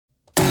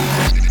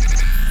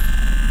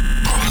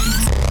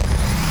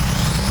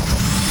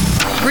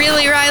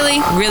Really,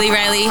 Riley? Really,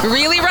 Riley?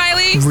 Really,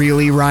 Riley?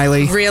 Really,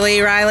 Riley? Really,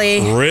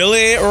 Riley?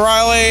 Really,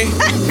 Riley?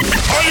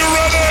 Are you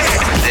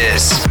ready?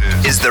 This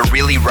is the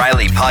Really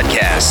Riley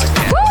podcast.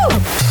 Woo!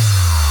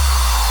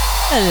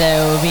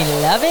 Hello,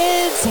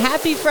 beloveds.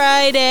 Happy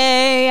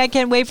Friday. I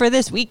can't wait for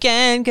this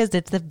weekend because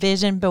it's the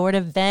Vision Board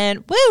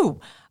event.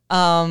 Woo!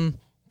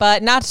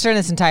 But not to turn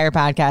this entire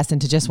podcast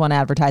into just one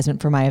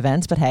advertisement for my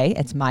events, but hey,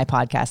 it's my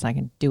podcast and I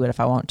can do it if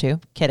I want to.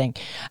 Kidding.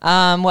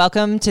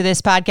 Welcome to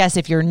this podcast.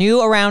 If you're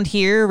new around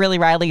here, Really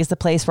Riley is the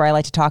place where I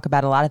like to talk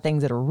about a lot of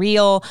things that are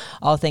real,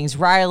 all things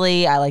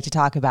Riley. I like to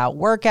talk about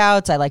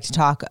workouts. I like to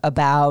talk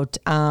about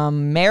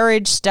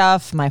marriage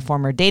stuff, my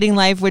former dating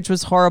life, which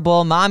was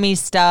horrible, mommy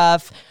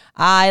stuff.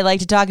 I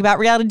like to talk about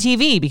reality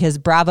TV because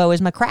Bravo is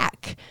my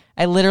crack.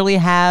 I literally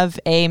have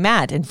a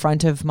mat in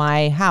front of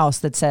my house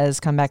that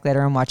says, come back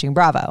later, I'm watching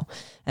Bravo.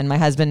 And my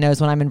husband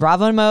knows when I'm in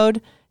Bravo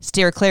mode,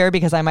 steer clear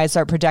because I might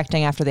start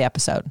projecting after the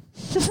episode.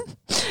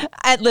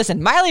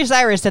 Listen, Miley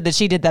Cyrus said that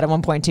she did that at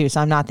one point too,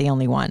 so I'm not the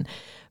only one.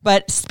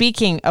 But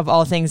speaking of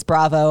all things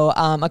Bravo,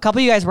 a couple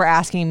of you guys were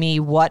asking me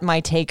what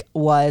my take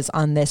was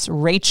on this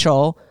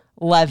Rachel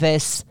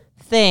Leviss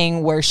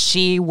thing where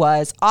she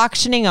was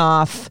auctioning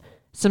off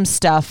some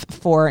stuff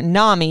for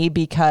NAMI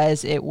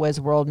because it was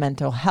World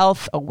Mental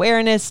Health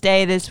Awareness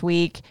Day this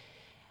week.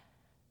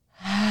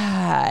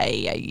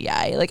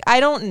 Like, I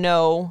don't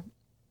know.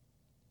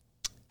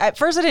 At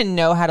first, I didn't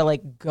know how to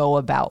go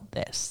about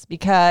this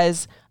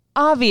because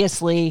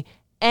obviously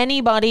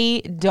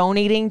anybody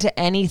donating to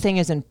anything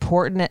is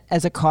important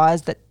as a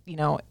cause that,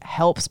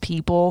 helps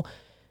people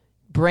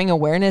bring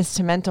awareness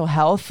to mental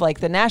health.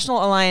 Like the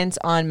National Alliance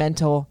on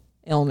Mental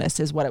Illness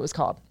is what it was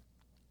called,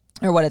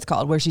 or what it's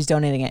called, where she's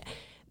donating it.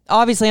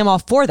 Obviously, I'm all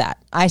for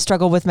that. I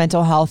struggle with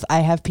mental health.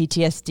 I have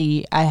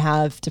PTSD. I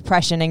have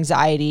depression,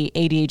 anxiety,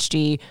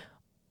 ADHD,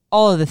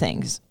 all of the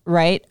things,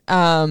 right?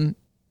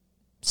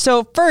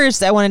 So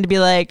first, I wanted to be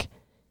like,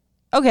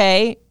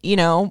 okay,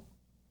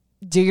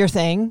 do your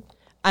thing.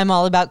 I'm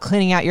all about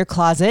cleaning out your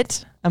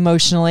closet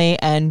emotionally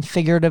and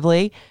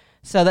figuratively.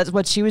 So that's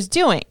what she was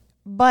doing.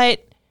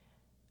 But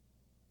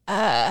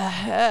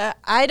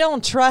I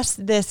don't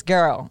trust this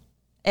girl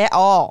at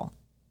all.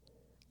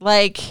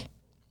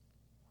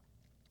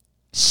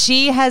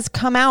 She has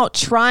come out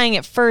trying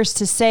at first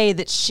to say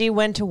that she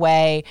went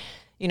away,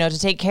 to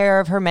take care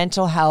of her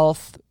mental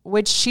health,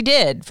 which she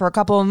did for a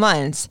couple of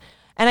months.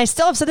 And I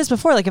still have said this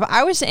before, if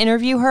I was to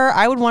interview her,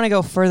 I would want to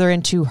go further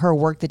into her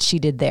work that she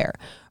did there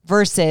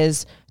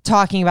versus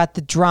talking about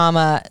the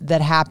drama that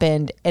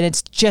happened. And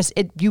it's just,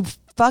 you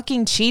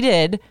fucking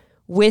cheated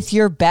with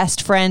your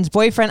best friend's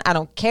boyfriend. I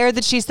don't care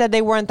that she said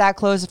they weren't that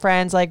close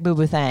friends like Boo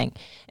Boo Thang.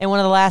 In one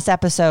of the last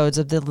episodes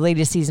of the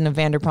latest season of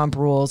Vanderpump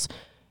Rules,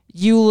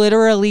 you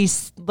literally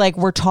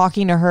were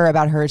talking to her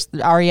about her,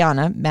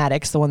 Ariana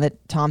Maddox, the one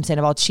that Tom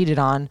Sandoval cheated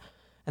on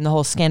and the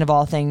whole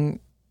Scandoval thing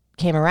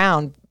came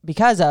around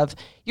because of.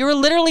 You were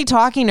literally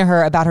talking to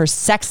her about her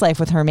sex life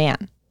with her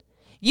man.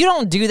 You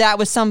don't do that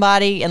with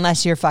somebody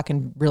unless you're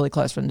fucking really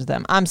close friends with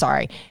them. I'm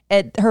sorry.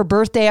 At her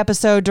birthday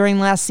episode during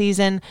last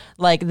season,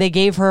 they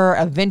gave her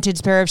a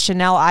vintage pair of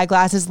Chanel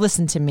eyeglasses.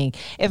 Listen to me.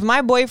 If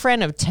my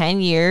boyfriend of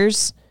 10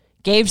 years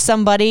gave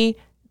somebody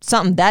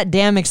something that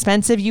damn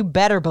expensive, you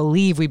better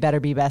believe we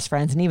better be best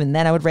friends. And even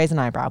then I would raise an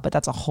eyebrow, but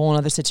that's a whole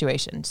other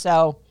situation.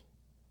 So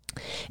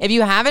if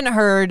you haven't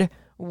heard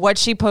what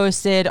she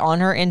posted on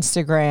her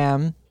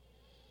Instagram,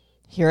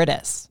 here it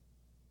is.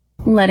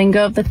 Letting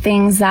go of the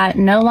things that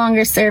no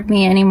longer serve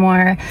me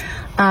anymore.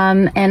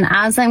 And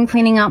as I'm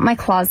cleaning out my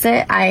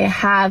closet, I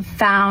have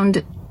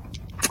found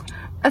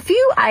a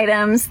few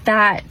items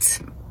that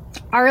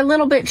are a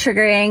little bit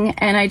triggering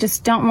and I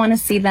just don't want to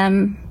see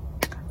them.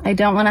 I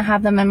don't want to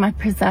have them in my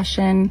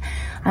possession.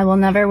 I will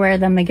never wear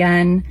them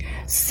again.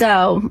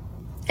 So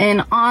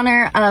in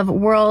honor of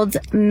World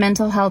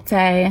Mental Health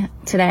Day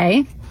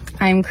today,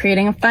 I'm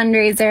creating a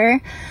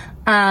fundraiser.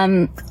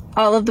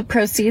 All of the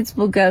proceeds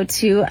will go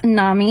to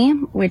NAMI,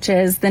 which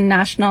is the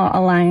National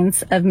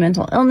Alliance of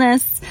Mental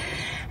Illness.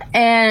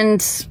 And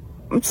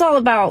it's all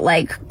about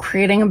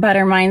creating a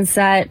better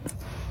mindset,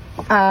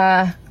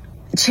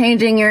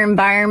 changing your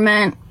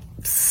environment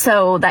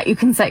so that you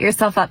can set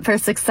yourself up for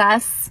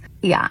success.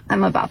 Yeah,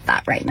 I'm about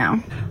that right now.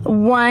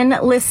 One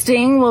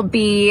listing will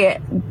be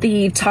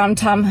the Tom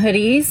Tom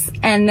hoodies,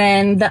 and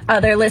then the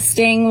other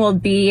listing will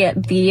be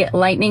the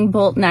lightning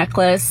bolt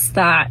necklace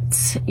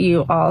that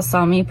you all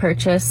saw me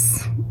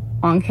purchase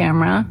on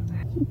camera.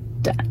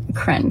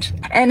 Cringe.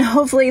 And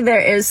hopefully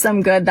there is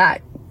some good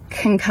that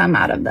can come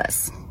out of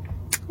this.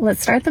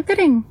 Let's start the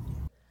bidding.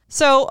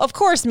 So, of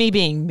course, me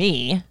being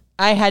me,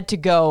 I had to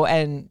go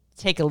and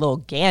take a little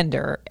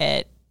gander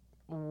at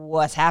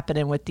what's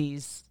happening with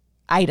these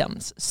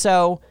items.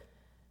 So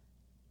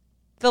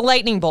the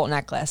lightning bolt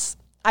necklace,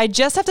 I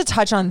just have to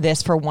touch on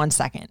this for 1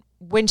 second.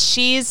 When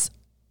she's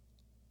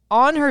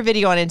on her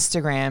video on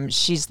Instagram,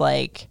 she's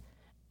like,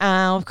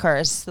 oh, of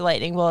course, the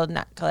lightning bolt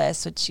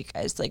necklace, which you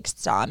guys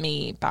saw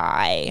me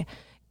buy,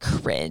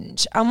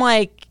 cringe. I'm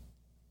like,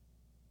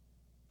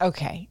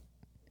 okay,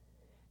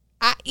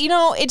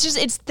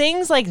 it's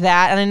things like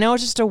that. And I know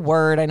it's just a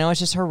word. I know it's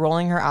just her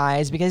rolling her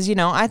eyes because,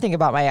 I think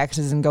about my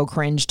exes and go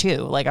cringe too.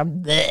 Like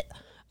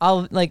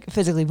I'll like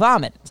physically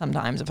vomit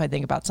sometimes if I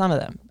think about some of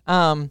them.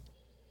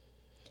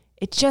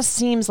 It just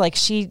seems like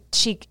she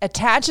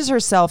attaches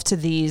herself to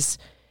these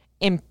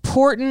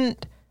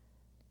important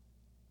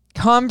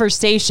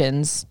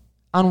conversations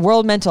on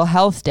World Mental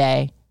Health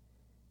Day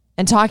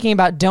and talking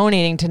about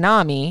donating to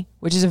NAMI,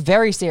 which is a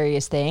very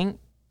serious thing.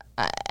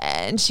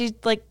 And she's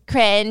like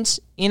cringe,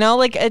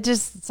 like it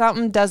just,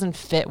 something doesn't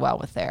fit well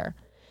with there.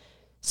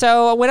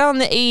 So I went on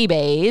the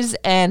eBays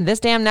and this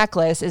damn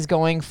necklace is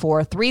going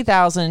for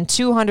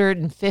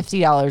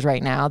 $3,250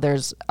 right now.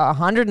 There's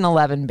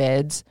 111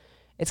 bids.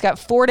 It's got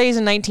 4 days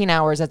and 19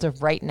 hours as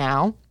of right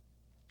now.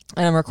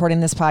 And I'm recording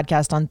this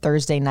podcast on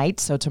Thursday night.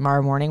 So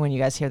tomorrow morning when you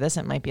guys hear this,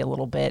 it might be a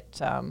little bit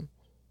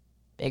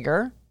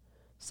bigger.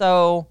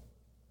 So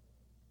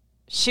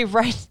she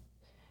writes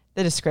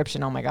the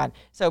description. Oh my God.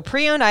 So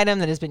pre-owned item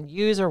that has been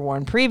used or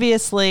worn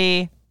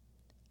previously.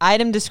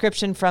 Item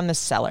description from the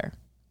seller.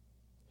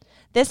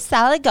 This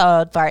solid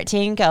gold,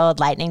 14 gold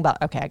lightning bolt.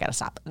 Okay, I got to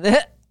stop.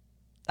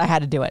 I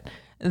had to do it.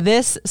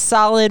 This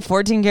solid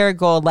 14 karat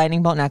gold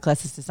lightning bolt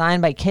necklace is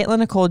designed by Caitlin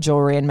Nicole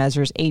Jewelry and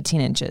measures 18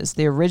 inches.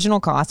 The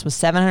original cost was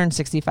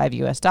 $765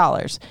 US.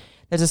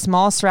 There's a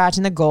small scratch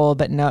in the gold,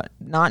 but not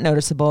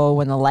noticeable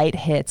when the light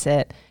hits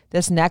it.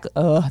 This is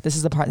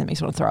the part that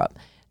makes me want to throw up.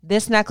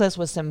 This necklace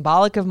was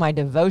symbolic of my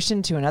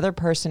devotion to another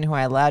person who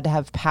I allowed to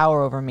have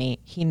power over me.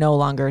 He no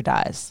longer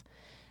does.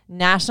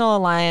 National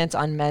Alliance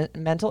on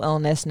Mental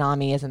Illness,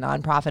 NAMI, is a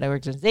nonprofit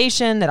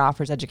organization that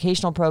offers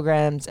educational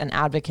programs and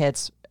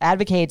advocates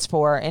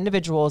for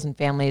individuals and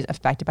families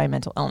affected by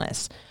mental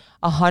illness.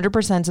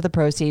 100% of the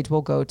proceeds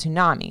will go to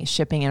NAMI,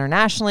 shipping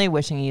internationally,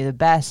 wishing you the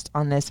best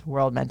on this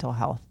World Mental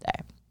Health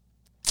Day.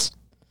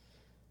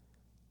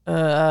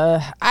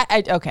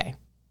 Okay.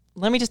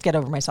 Let me just get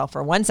over myself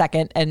for 1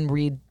 second and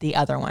read the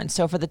other one.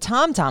 So for the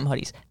Tom Tom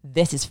hoodies,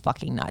 this is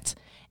fucking nuts.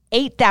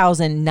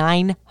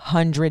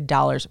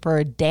 $8,900 for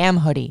a damn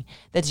hoodie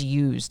that's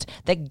used,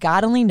 that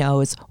God only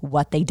knows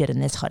what they did in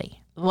this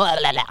hoodie. Blah,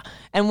 blah, blah.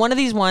 And one of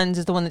these ones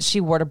is the one that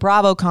she wore to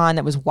BravoCon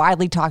that was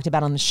widely talked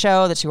about on the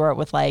show, that she wore it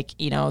with like,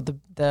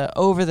 the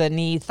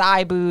over-the-knee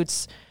thigh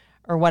boots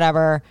or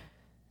whatever.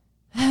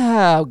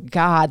 Oh,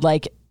 God,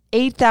 like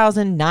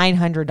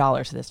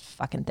 $8,900 for this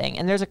fucking thing.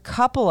 And there's a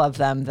couple of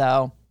them,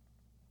 though.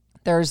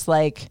 There's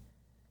like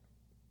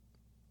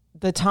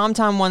the Tom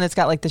Tom one that's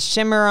got like the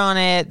shimmer on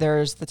it.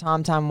 There's the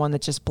Tom Tom one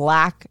that's just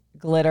black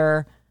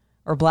glitter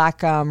or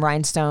black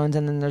rhinestones.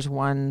 And then there's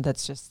one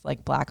that's just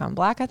like black on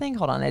black, I think.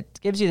 Hold on. It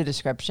gives you the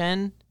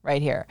description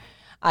right here.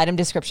 Item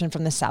description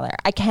from the seller.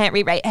 I can't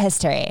rewrite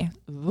history.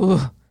 Ooh,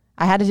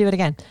 I had to do it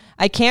again.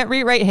 I can't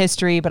rewrite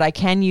history, but I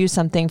can use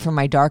something from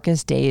my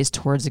darkest days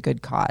towards a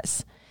good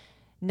cause.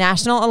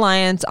 National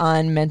Alliance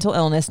on Mental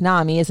Illness,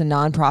 NAMI, is a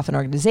nonprofit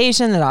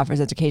organization that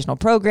offers educational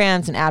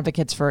programs and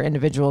advocates for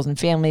individuals and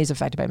families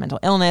affected by mental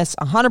illness.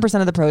 100%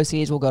 of the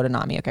proceeds will go to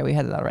NAMI. Okay, we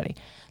had that already.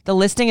 The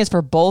listing is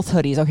for both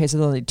hoodies. Okay, so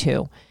there's only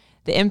two.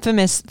 The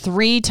infamous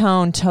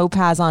 3-tone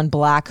topaz on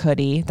black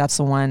hoodie, that's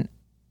the one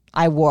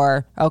I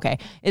wore. Okay,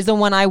 is the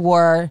one I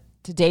wore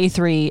to day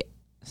 3.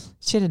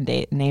 She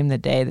didn't name the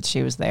day that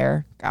she was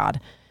there.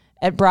 God.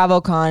 At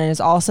BravoCon, and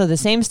is also the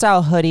same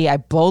style hoodie I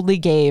boldly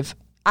gave.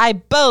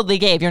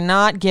 You're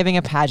not giving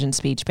a pageant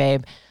speech,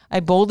 babe. I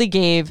boldly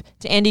gave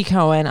to Andy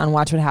Cohen on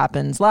Watch What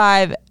Happens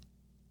Live,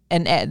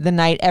 and the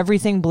night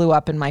everything blew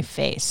up in my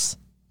face.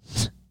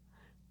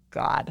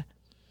 God.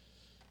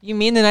 You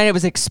mean the night it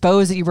was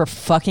exposed that you were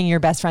fucking your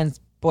best friend's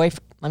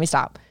boyfriend? Let me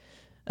stop.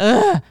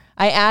 Ugh.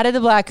 I added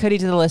the black hoodie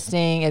to the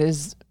listing. It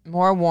is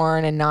more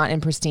worn and not in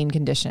pristine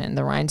condition.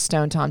 The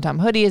rhinestone Tom Tom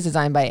hoodie is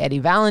designed by Eddie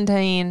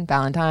Valentine,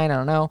 I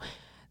don't know.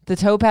 The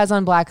topaz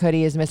on black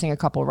hoodie is missing a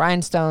couple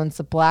rhinestones.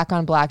 The black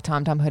on black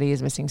Tom Tom hoodie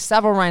is missing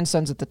several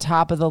rhinestones at the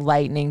top of the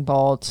lightning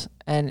bolt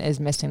and is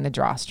missing the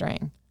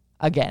drawstring.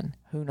 Again,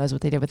 who knows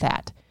what they did with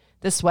that?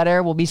 The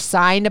sweater will be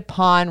signed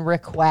upon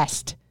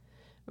request.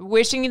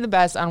 Wishing you the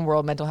best on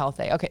World Mental Health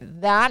Day. Okay,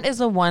 that is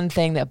the one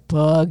thing that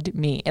bugged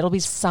me. It'll be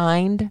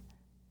signed.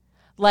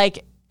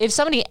 Like, if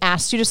somebody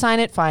asked you to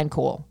sign it, fine,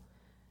 cool.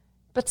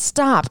 But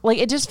stop. Like,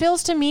 it just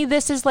feels to me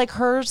this is like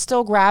her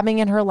still grabbing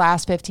in her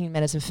last 15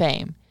 minutes of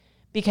fame.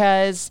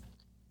 Because,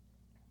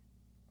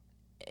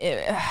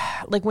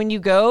 like, when you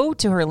go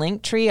to her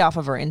link tree off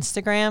of her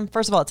Instagram,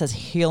 first of all, it says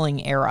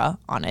Healing Era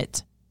on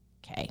it.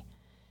 Okay.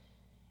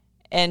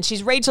 And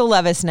she's Rachel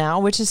Leviss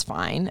now, which is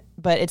fine.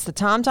 But it's the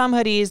Tom Tom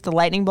hoodies, the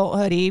Lightning Bolt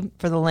hoodie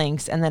for the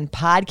links, and then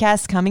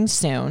podcasts coming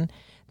soon.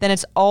 Then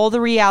it's all the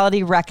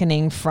reality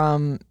reckoning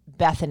from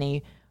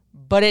Bethany.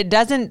 But it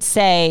doesn't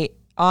say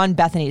on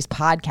Bethany's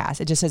podcast.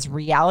 It just says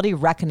Reality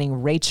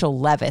Reckoning Rachel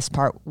Leviss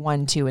part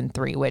 1, 2, and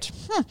 3, which...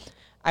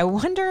 I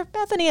wonder if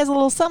Bethany has a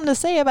little something to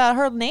say about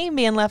her name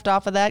being left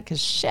off of that, because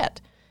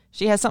shit,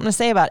 she has something to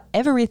say about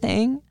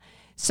everything.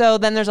 So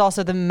then there's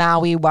also the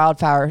Maui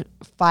Wildfire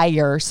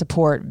Fire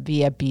support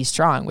via Be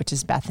Strong, which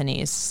is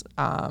Bethany's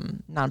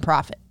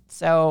nonprofit.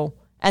 So,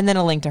 and then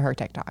a link to her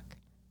TikTok.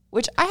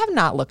 which I have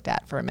not looked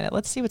at for a minute.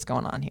 Let's see what's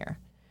going on here.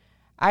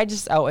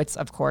 It's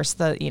of course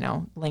the,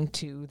 link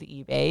to the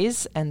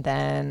eBays, and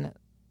then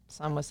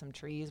some with some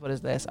trees. What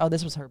is this? Oh,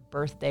 this was her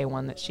birthday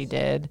one that she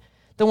did.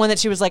 The one that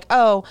she was like,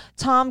 oh,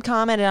 Tom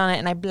commented on it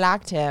and I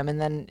blocked him. And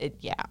then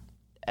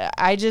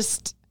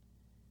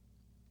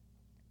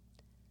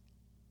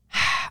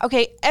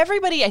okay,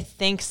 everybody I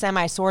think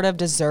sort of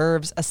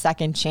deserves a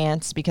second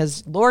chance,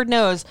 because Lord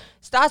knows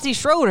Stassi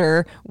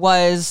Schroeder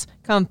was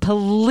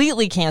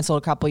completely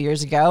canceled a couple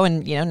years ago.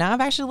 And, now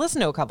I've actually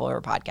listened to a couple of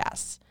her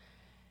podcasts.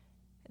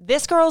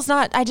 This girl's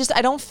not, I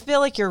don't feel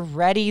like you're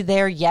ready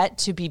there yet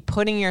to be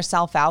putting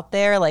yourself out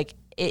there. Like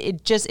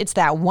it's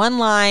that one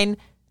line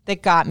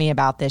that got me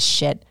about this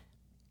shit.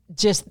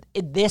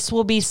 This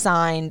will be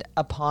signed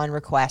upon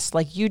request.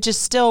 Like, you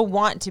just still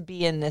want to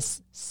be in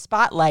this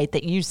spotlight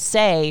that you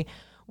say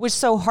was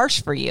so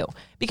harsh for you.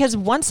 Because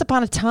once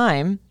upon a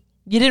time,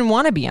 you didn't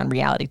want to be on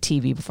reality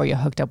TV before you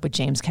hooked up with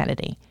James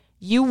Kennedy.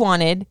 You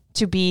wanted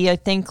to be, I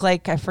think,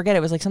 I forget,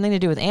 it was like something to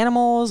do with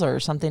animals or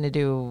something to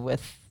do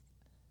with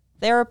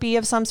therapy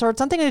of some sort,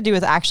 something to do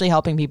with actually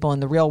helping people in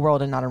the real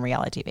world and not on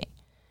reality TV.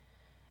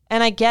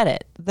 And I get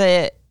it.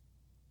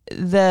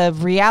 The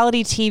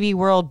reality TV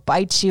world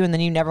bites you and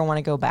then you never want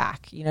to go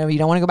back. You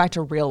don't want to go back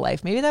to real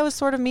life. Maybe that was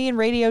sort of me in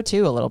radio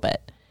too, a little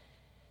bit.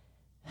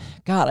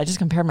 God, I just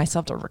compared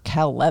myself to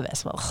Raquel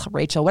Leviss. Well,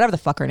 Rachel, whatever the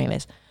fuck her name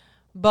is.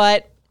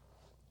 But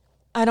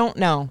I don't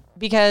know,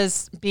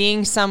 because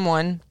being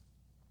someone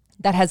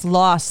that has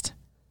lost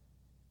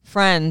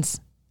friends,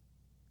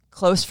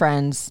 close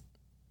friends,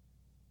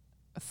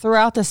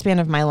 throughout the span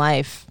of my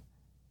life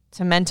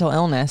to mental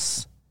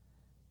illness,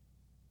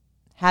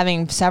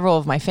 having several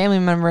of my family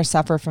members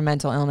suffer from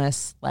mental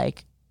illness,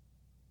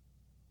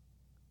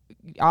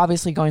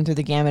 obviously going through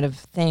the gamut of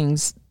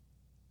things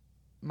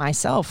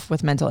myself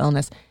with mental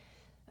illness.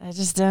 I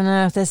just don't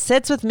know if this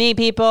sits with me,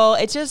 people.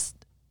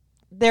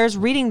 There's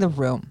reading the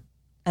room,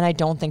 and I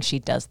don't think she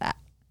does that.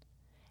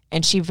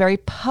 And she very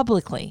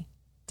publicly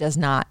does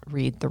not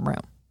read the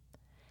room.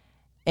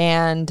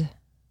 And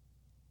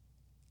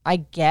I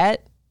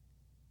get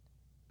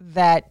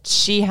that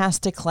she has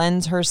to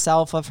cleanse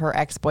herself of her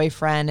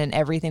ex-boyfriend and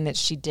everything that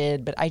she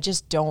did, but I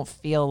just don't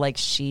feel like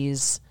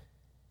she's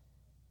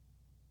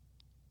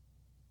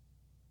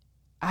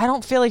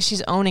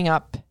owning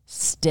up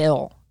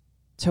still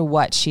to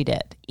what she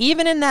did.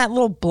 Even in that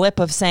little blip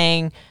of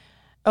saying,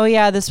 oh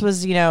yeah, this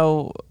was,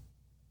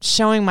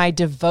 showing my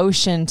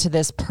devotion to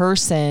this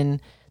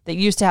person that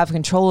used to have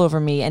control over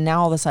me, and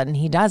now all of a sudden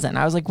he doesn't.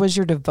 I was like, was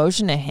your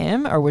devotion to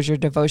him, or was your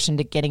devotion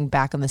to getting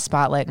back on the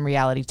spotlight in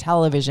reality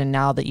television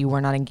now that you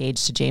were not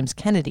engaged to James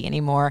Kennedy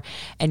anymore,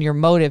 and your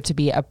motive to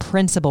be a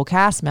principal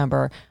cast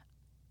member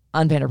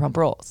on Vanderpump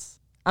Rules?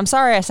 I'm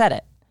sorry I said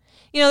it.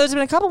 There's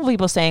been a couple of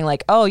people saying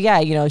oh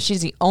yeah,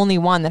 she's the only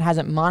one that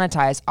hasn't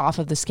monetized off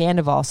of the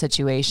Scandival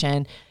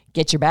situation.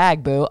 Get your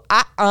bag, boo.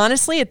 I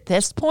honestly, at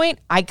this point,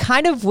 I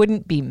kind of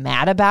wouldn't be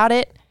mad about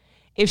it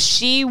if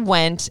she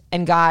went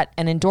and got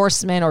an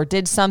endorsement or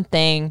did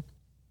something,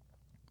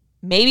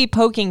 maybe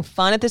poking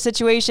fun at the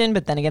situation.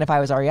 But then again, if I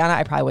was Ariana,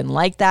 I probably wouldn't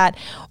like that.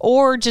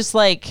 Or just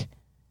I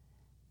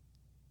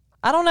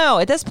don't know.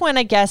 At this point,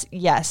 I guess,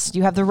 yes,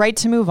 you have the right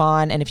to move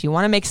on. And if you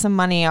want to make some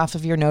money off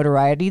of your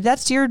notoriety,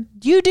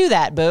 you do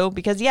that, boo.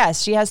 Because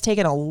yes, she has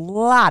taken a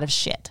lot of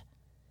shit.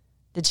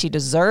 Did she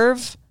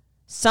deserve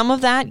some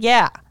of that?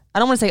 Yeah. I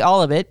don't want to say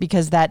all of it,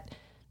 because that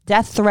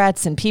death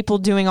threats and people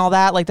doing all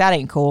that, that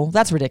ain't cool.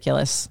 That's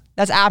ridiculous.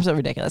 That's absolutely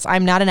ridiculous.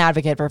 I'm not an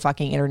advocate for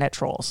fucking internet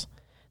trolls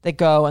that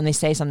go and they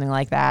say something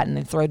like that and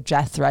they throw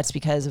death threats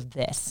because of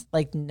this.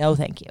 No,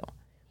 thank you.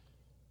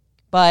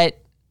 But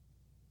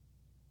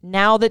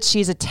now that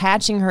she's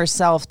attaching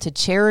herself to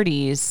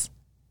charities,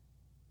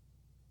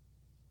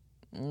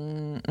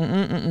 I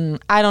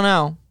don't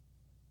know.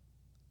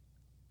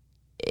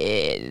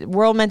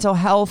 World Mental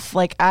Health,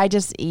 I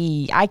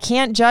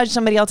can't judge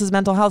somebody else's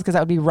mental health because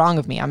that would be wrong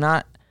of me.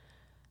 I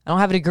don't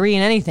have a degree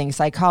in anything,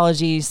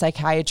 psychology,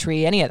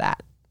 psychiatry, any of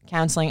that.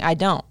 Counseling, I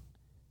don't.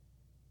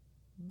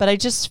 But I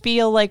just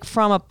feel like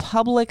from a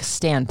public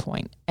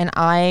standpoint, and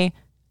I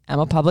am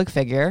a public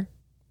figure,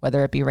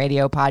 whether it be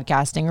radio,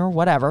 podcasting, or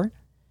whatever,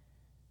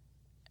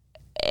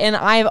 and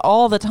I've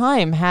all the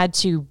time had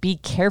to be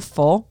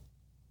careful,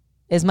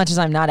 as much as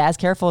I'm not as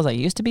careful as I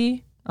used to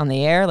be on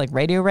the air,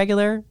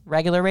 regular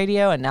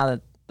radio, and now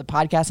that the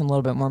podcast, I'm a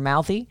little bit more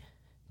mouthy,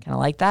 kind of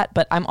like that.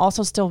 But I'm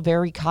also still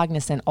very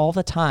cognizant all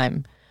the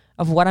time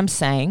of what I'm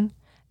saying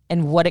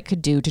and what it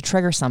could do to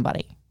trigger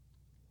somebody.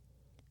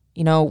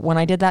 When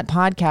I did that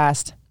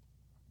podcast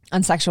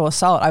on sexual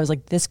assault, I was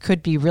like, this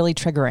could be really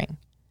triggering.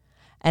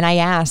 And I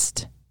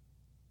asked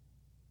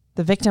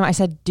the victim, I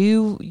said,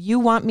 do you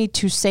want me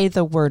to say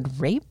the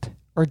word rape,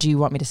 or do you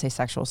want me to say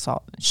sexual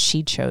assault?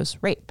 She chose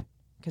rape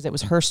because it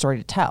was her story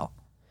to tell.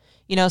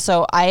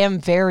 So I am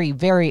very,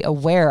 very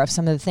aware of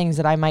some of the things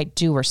that I might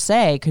do or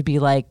say could be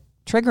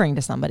triggering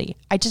to somebody.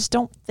 I just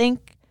don't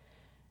think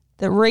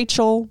that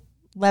Rachel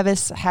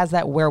Leviss has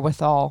that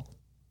wherewithal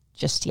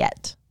just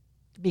yet,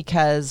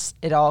 because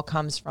it all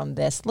comes from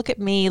this look at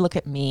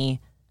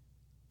me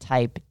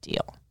type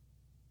deal.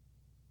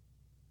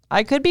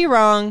 I could be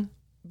wrong,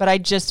 but I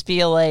just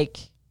feel like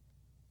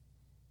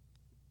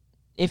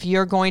if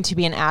you're going to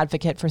be an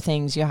advocate for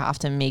things, you have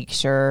to make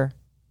sure,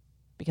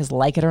 because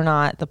like it or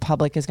not, the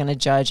public is going to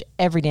judge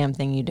every damn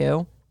thing you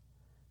do.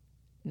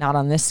 Not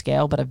on this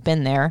scale, but I've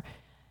been there.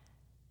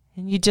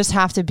 And you just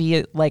have to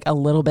be like a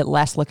little bit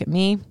less look at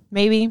me,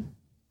 maybe.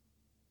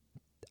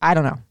 I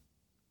don't know.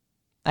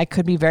 I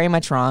could be very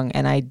much wrong,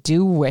 and I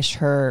do wish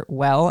her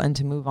well and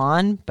to move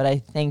on, but I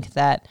think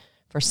that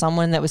for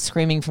someone that was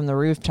screaming from the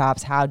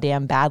rooftops how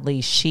damn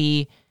badly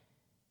she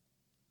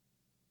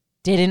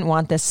didn't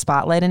want this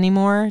spotlight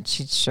anymore,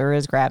 she sure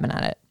is grabbing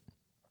at it.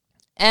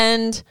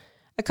 And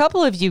a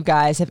couple of you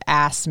guys have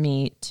asked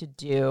me to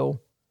do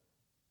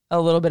a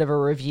little bit of a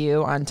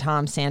review on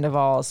Tom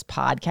Sandoval's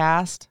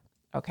podcast.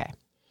 Okay.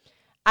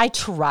 I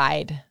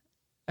tried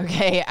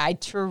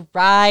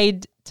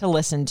to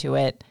listen to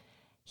it.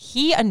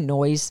 He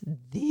annoys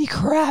the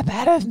crap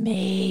out of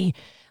me.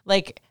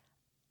 Like,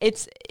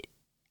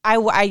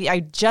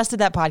 I just did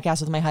that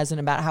podcast with my husband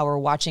about how we're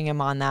watching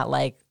him on that,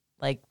 like,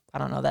 I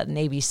don't know, that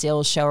Navy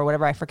SEALs show or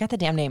whatever. I forget the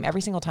damn name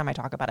every single time I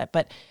talk about it,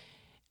 but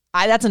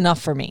that's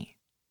enough for me,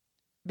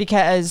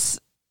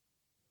 because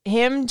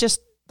him,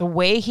 just the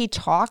way he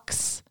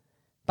talks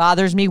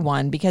bothers me.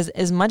 One, because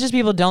as much as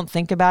people don't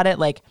think about it,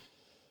 like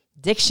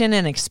diction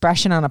and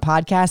expression on a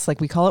podcast,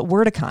 like we call it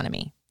word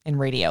economy in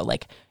radio,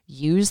 like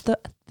use the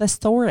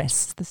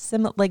thesaurus,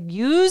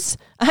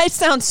 I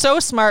sound so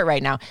smart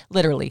right now.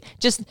 Literally,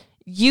 just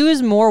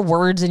use more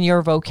words in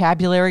your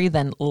vocabulary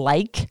than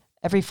like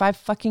every 5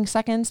 fucking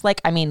seconds.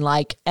 Like, I mean,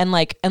 like, and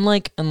like.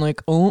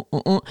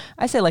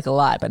 I say like a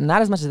lot, but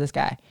not as much as this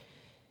guy.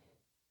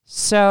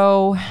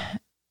 So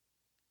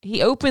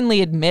he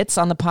openly admits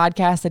on the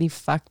podcast that he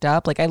fucked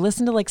up. Like, I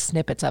listened to like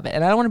snippets of it,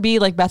 and I don't want to be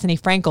like Bethany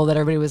Frankel, that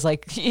everybody was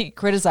like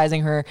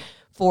criticizing her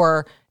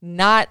for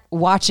not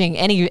watching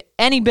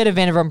any bit of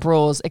Vanderpump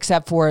Rules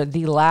except for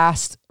the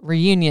last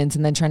reunions,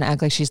 and then trying to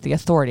act like she's the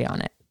authority on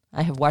it.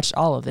 I have watched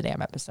all of the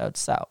damn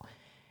episodes.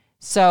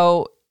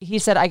 So he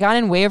said, I got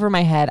in way over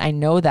my head. I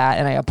know that,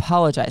 and I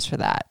apologize for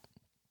that.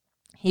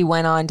 He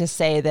went on to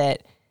say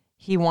that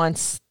he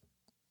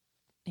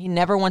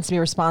never wants to be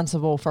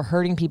responsible for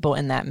hurting people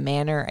in that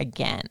manner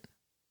again.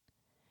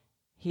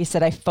 He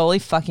said, I fully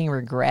fucking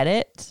regret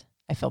it.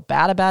 I feel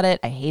bad about it.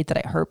 I hate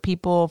that I hurt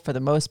people. For the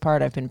most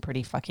part, I've been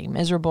pretty fucking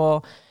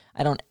miserable.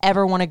 I don't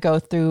ever want to go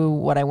through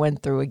what I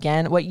went through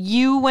again. What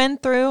you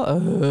went through.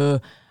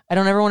 I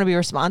don't ever want to be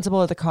responsible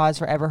or the cause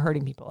for ever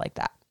hurting people like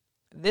that.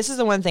 This is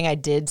the one thing I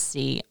did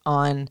see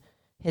on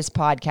his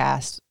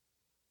podcast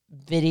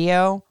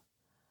video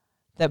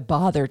that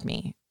bothered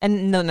me.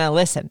 And now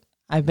listen,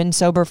 I've been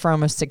sober for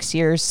almost 6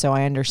 years, so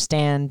I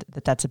understand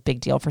that that's a big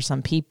deal for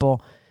some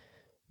people.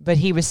 But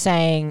he was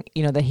saying,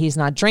 that he's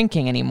not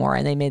drinking anymore.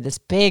 And they made this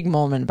big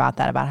moment about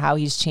that, about how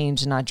he's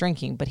changed and not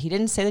drinking. But he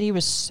didn't say that he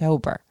was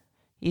sober.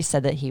 He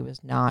said that he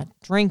was not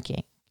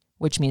drinking,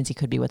 which means he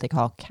could be what they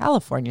call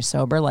California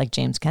sober, like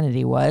James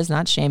Kennedy was,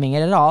 not shaming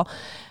it at all.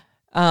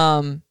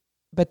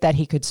 But that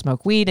he could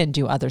smoke weed and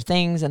do other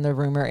things. And the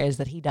rumor is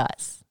that he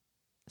does.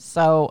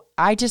 So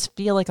I just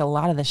feel like a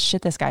lot of the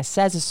shit this guy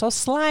says is so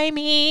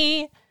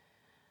slimy.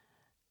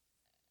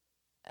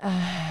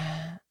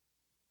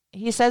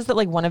 He says that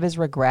like one of his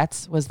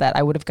regrets was that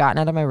I would have gotten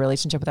out of my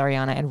relationship with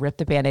Ariana and ripped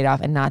the Band-Aid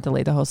off and not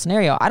delayed the whole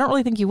scenario. I don't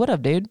really think you would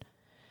have, dude.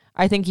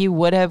 I think you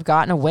would have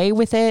gotten away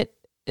with it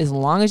as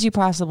long as you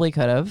possibly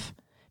could have,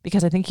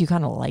 because I think you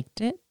kind of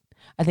liked it.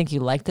 I think you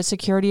liked the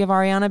security of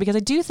Ariana, because I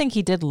do think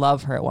he did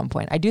love her at one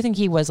point. I do think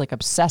he was like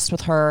obsessed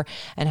with her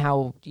and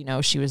how,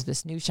 she was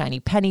this new shiny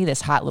penny,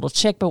 this hot little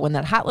chick. But when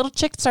that hot little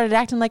chick started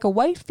acting like a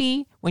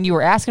wifey, when you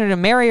were asking her to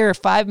marry her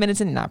 5 minutes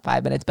in, not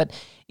 5 minutes, but,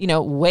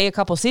 way a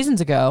couple seasons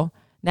ago,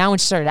 now when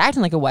she started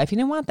acting like a wife, you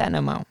didn't want that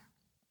no more.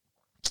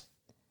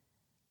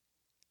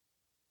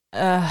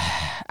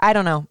 I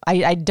don't know.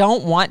 I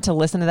don't want to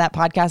listen to that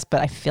podcast,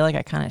 but I feel like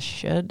I kind of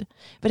should.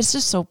 But it's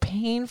just so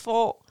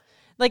painful.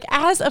 Like,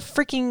 as a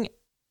freaking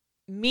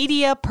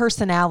media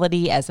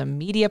personality, as a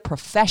media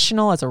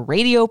professional, as a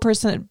radio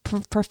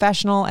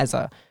professional, as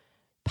a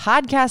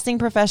podcasting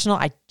professional,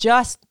 I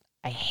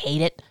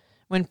hate it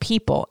when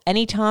people,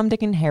 any Tom,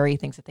 Dick, and Harry,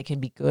 thinks that they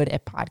can be good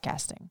at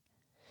podcasting.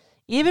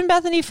 Even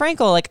Bethany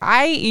Frankel, like,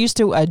 I used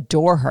to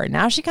adore her.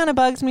 Now she kind of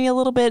bugs me a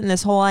little bit in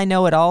this whole I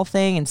know it all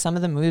thing, and some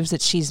of the moves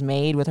that she's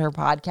made with her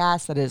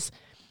podcast that is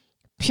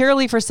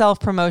purely for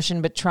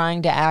self-promotion, but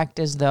trying to act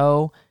as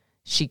though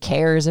she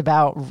cares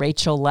about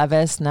Rachel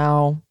Leviss.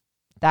 No,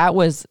 that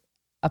was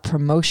a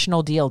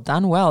promotional deal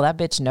done well. That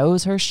bitch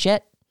knows her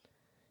shit.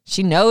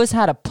 She knows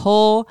how to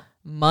pull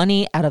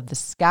money out of the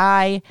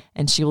sky,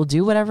 and she will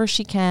do whatever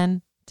she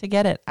can to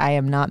get it. I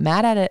am not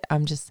mad at it.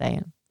 I'm just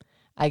saying.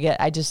 I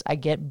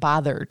get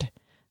bothered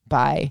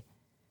by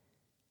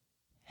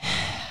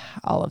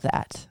all of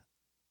that.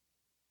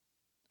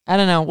 I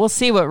don't know. We'll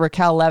see what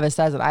Raquel Leviss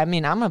does. I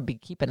mean, I'm going to be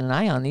keeping an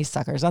eye on these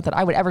suckers. Not that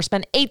I would ever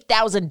spend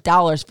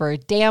 $8,000 for a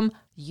damn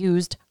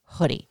used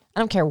hoodie. I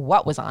don't care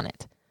what was on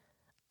it.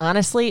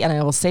 Honestly, and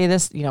I will say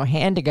this,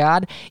 hand to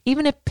God,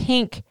 even if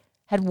Pink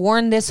had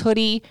worn this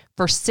hoodie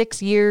for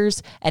 6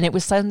 years and it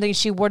was something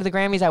she wore to the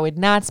Grammys, I would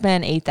not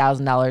spend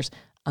 $8,000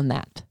 on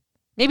that.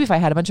 Maybe if I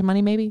had a bunch of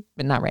money, maybe,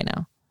 but not right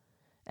now.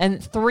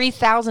 And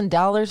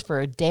 $3,000 for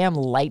a damn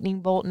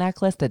lightning bolt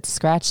necklace that's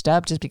scratched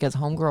up just because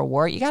homegirl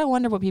wore it. You got to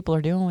wonder what people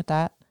are doing with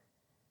that.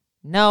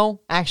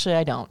 No, actually,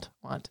 I don't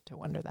want to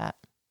wonder that.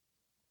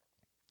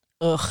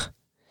 Ugh.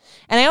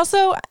 And I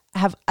also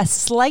have a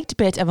slight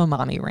bit of a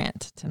mommy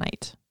rant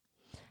tonight.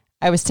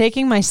 I was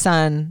taking my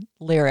son,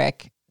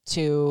 Lyric,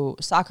 to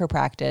soccer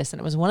practice, and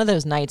it was one of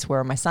those nights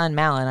where my son,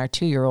 Malin, our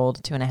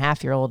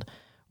 2.5-year-old,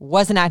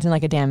 wasn't acting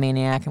like a damn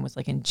maniac and was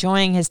like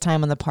enjoying his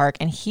time on the park.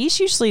 And he's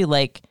usually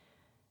like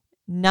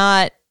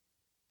not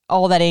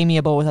all that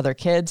amiable with other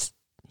kids.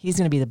 He's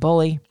going to be the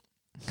bully.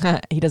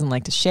 He doesn't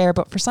like to share.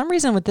 But for some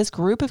reason, with this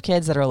group of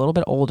kids that are a little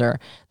bit older,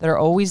 that are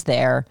always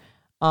there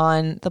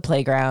on the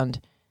playground,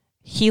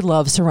 he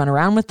loves to run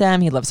around with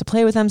them. He loves to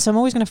play with them. So I'm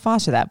always going to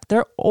foster that. But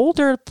they're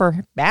older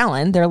for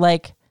Malin. They're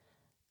like,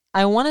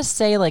 I want to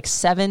say like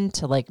 7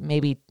 to like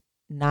maybe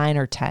 9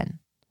 or 10.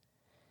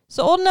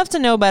 So old enough to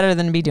know better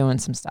than to be doing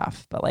some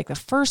stuff. But like the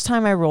first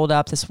time I rolled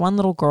up, this one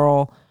little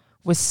girl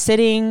was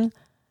sitting.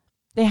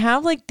 They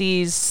have like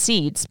these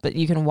seats, but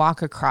you can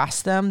walk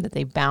across them that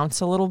they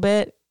bounce a little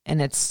bit.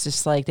 And it's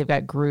just like they've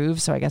got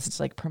grooves. So I guess it's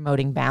like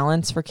promoting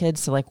balance for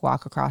kids to like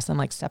walk across them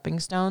like stepping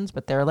stones.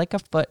 But they're like a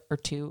foot or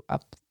two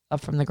up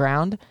from the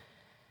ground.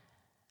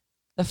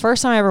 The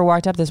first time I ever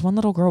walked up, this one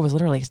little girl was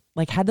literally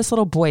like had this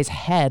little boy's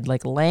head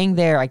like laying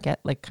there, I get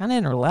like kind of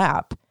in her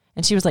lap.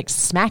 And she was like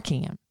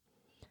smacking him.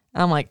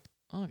 And I'm like,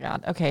 oh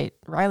God, okay,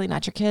 Riley,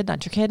 not your kid,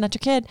 not your kid, not your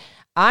kid.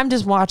 I'm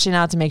just watching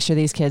out to make sure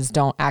these kids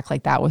don't act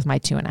like that with my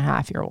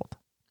 2.5-year-old.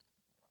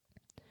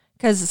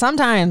 Because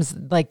sometimes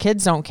like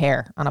kids don't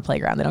care on a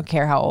playground. They don't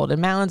care how old.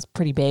 And Malin's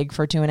pretty big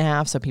for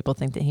 2.5. So people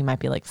think that he might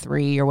be like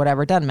 3 or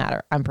whatever. It doesn't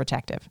matter. I'm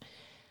protective.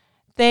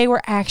 They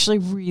were actually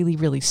really,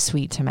 really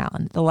sweet to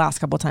Malin the last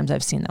couple of times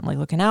I've seen them, like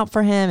looking out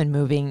for him and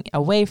moving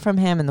away from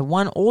him. And the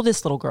one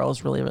oldest little girl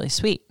is really, really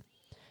sweet.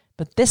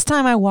 But this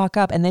time I walk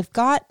up and they've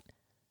got,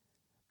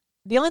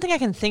 the only thing I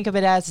can think of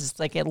it as is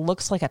like it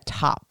looks like a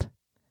top.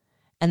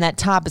 And that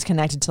top is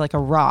connected to like a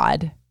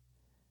rod,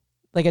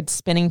 like a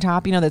spinning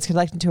top, you know, that's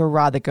connected to a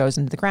rod that goes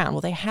into the ground.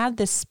 Well, they had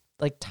this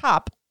like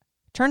top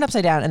turned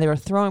upside down and they were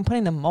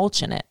putting the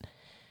mulch in it.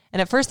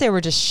 And at first they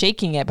were just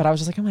shaking it, but I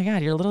was just like, oh my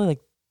God, you're literally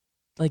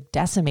like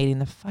decimating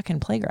the fucking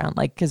playground.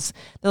 Like, cause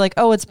they're like,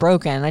 oh, it's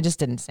broken. I just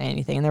didn't say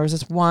anything. And there was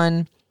this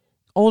one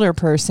older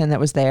person that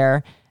was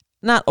there.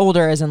 Not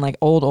older as in like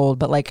old,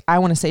 but like I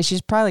want to say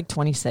she's probably like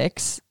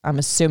 26. I'm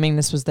assuming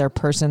this was their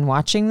person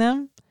watching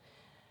them.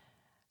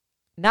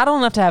 Not old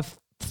enough to have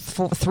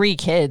 3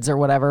 kids or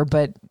whatever,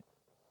 but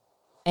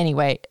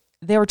anyway,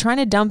 they were trying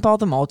to dump all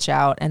the mulch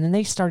out and then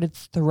they started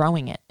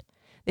throwing it.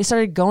 They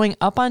started going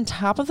up on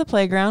top of the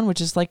playground,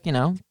 which is like, you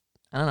know,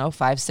 I don't know,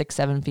 5, 6,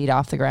 7 feet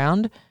off the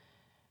ground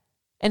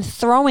and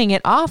throwing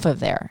it off of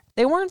there.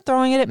 They weren't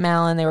throwing it at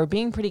Malin. They were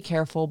being pretty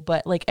careful,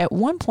 but like at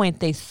one point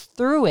they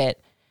threw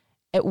it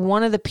at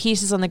one of the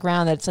pieces on the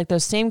ground that's like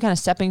those same kind of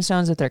stepping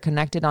stones that they're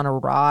connected on a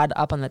rod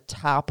up on the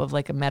top of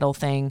like a metal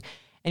thing.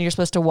 And you're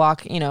supposed to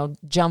walk, you know,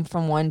 jump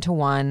from one to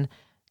one.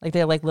 Like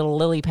they're like little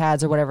lily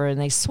pads or whatever.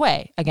 And they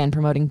sway, again,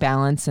 promoting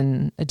balance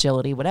and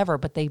agility, whatever.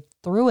 But they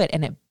threw it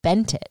and it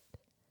bent it.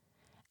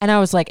 And I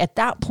was like, at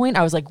that point,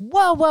 I was like,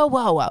 whoa, whoa,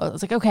 whoa, whoa. I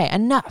was like, okay,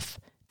 enough.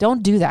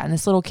 Don't do that. And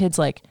this little kid's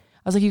like, I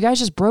was like, you guys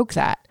just broke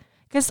that.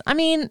 Because, I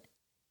mean,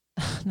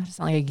 not to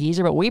sound like a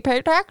geezer, but we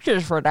pay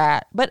taxes for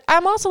that. But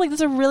I'm also like, this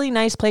is a really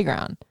nice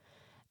playground.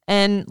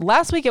 And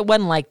last week it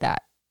wasn't like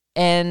that.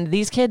 And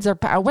these kids are,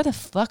 where the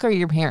fuck are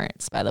your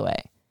parents, by the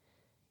way?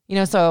 You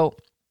know, so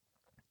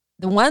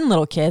the one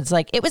little kid's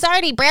like, it was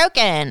already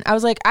broken. I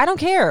was like, I don't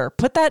care.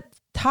 Put that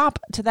top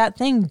to that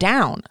thing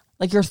down.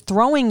 Like you're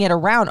throwing it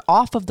around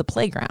off of the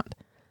playground.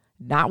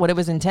 Not what it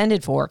was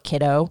intended for,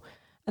 kiddo.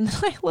 And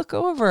then I look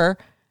over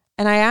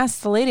and I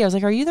asked the lady, I was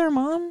like, are you their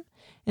mom?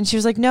 And she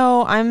was like,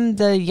 no, I'm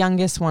the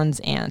youngest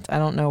one's aunt. I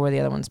don't know where the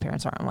other one's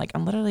parents are. I'm like,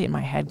 I'm literally in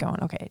my head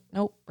going, okay,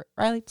 nope,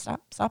 Riley,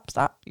 stop.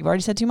 You've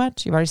already said too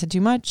much.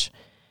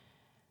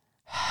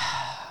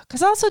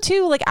 Because also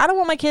too, like, I don't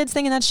want my kids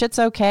thinking that shit's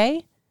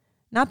okay.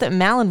 Not that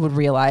Malin would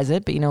realize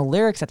it, but you know,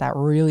 Lyric's at that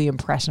really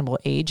impressionable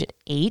age at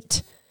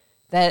 8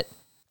 that,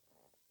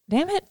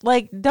 damn it,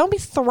 like, don't be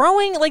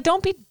throwing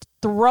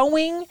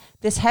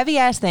this heavy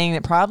ass thing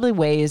that probably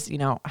weighs, you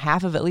know,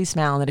 half of at least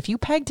Malin, that if you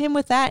pegged him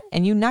with that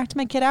and you knocked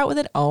my kid out with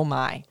it, oh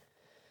my.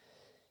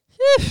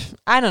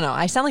 I don't know.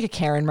 I sound like a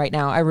Karen right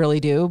now. I really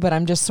do. But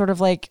I'm just sort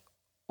of like,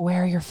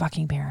 where are your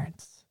fucking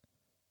parents?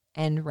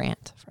 End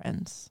rant,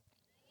 friends.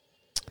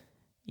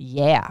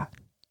 Yeah.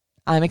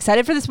 I'm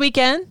excited for this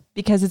weekend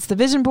because it's the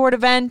Vision Board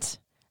event.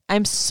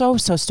 I'm so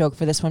stoked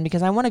for this one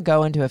because I want to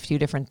go into a few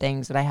different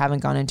things that I haven't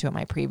gone into at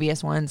my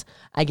previous ones.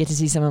 I get to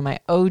see some of my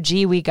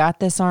OG We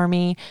Got This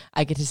Army.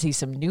 I get to see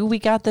some new We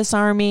Got This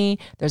Army.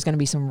 There's going to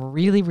be some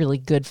really, really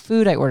good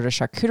food. I ordered a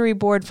charcuterie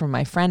board from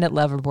my friend at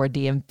Loverboard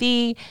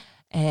DMV.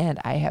 And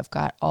I have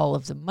got all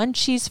of the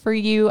munchies for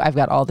you. I've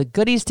got all the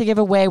goodies to give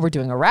away. We're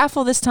doing a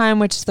raffle this time,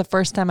 which is the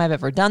first time I've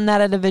ever done that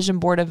at a vision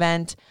board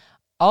event.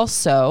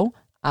 Also,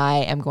 I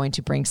am going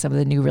to bring some of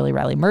the new Really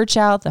Riley merch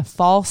out, the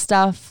fall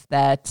stuff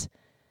that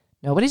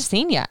nobody's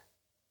seen yet,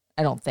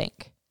 I don't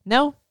think.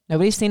 No,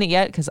 nobody's seen it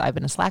yet because I've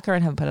been a slacker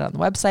and haven't put it on the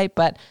website,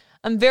 but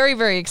I'm very,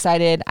 very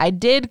excited. I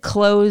did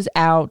close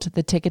out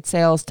the ticket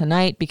sales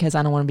tonight because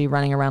I don't want to be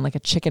running around like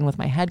a chicken with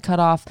my head cut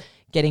off,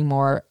 getting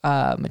more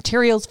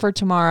materials for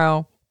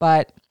tomorrow.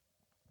 But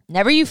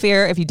never you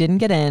fear, if you didn't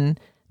get in,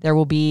 there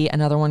will be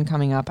another one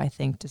coming up, I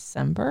think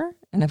December.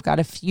 And I've got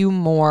a few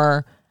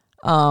more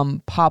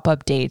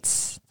pop-up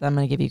dates that I'm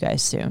going to give you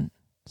guys soon.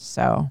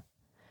 So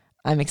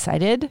I'm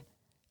excited,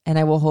 and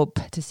I will hope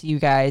to see you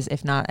guys,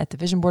 if not at the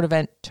vision board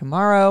event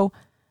tomorrow,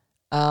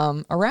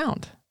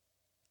 around.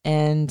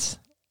 And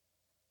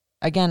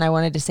again, I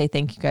wanted to say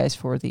thank you guys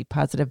for the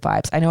positive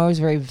vibes. I know I was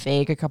very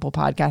vague a couple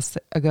podcasts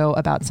ago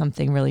about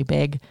something really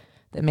big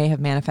that may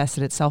have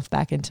manifested itself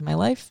back into my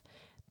life.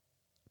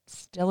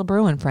 Still a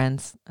brewing,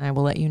 friends. I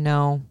will let you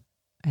know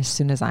as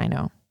soon as I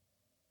know.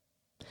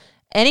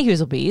 Any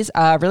hoozlebees,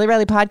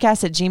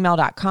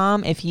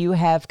 reallyrileypodcast@gmail.com. If you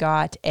have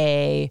got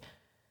a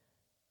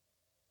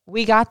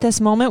we got this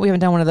moment, we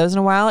haven't done one of those in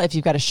a while. If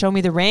you've got to show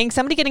me the ring,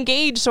 somebody get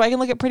engaged so I can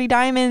look at pretty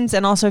diamonds.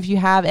 And also if you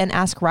have an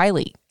Ask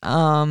Riley.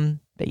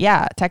 But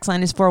yeah, text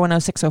line is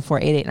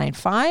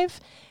 410-604-8895.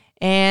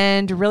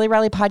 And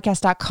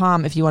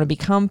reallyrileypodcast.com if you want to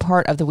become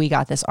part of the We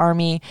Got This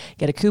Army.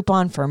 Get a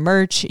coupon for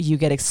merch. You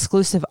get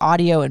exclusive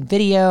audio and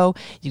video.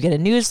 You get a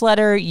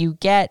newsletter. You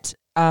get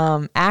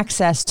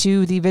access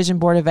to the vision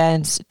board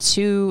events,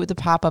 to the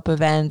pop-up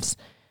events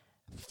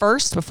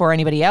first before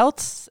anybody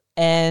else.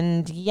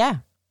 And yeah,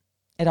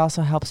 it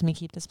also helps me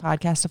keep this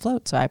podcast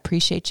afloat. So I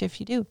appreciate you if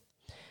you do.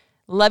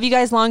 Love you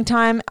guys long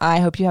time. I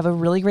hope you have a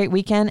really great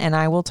weekend, and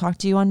I will talk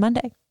to you on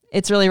Monday.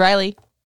 It's Really Riley.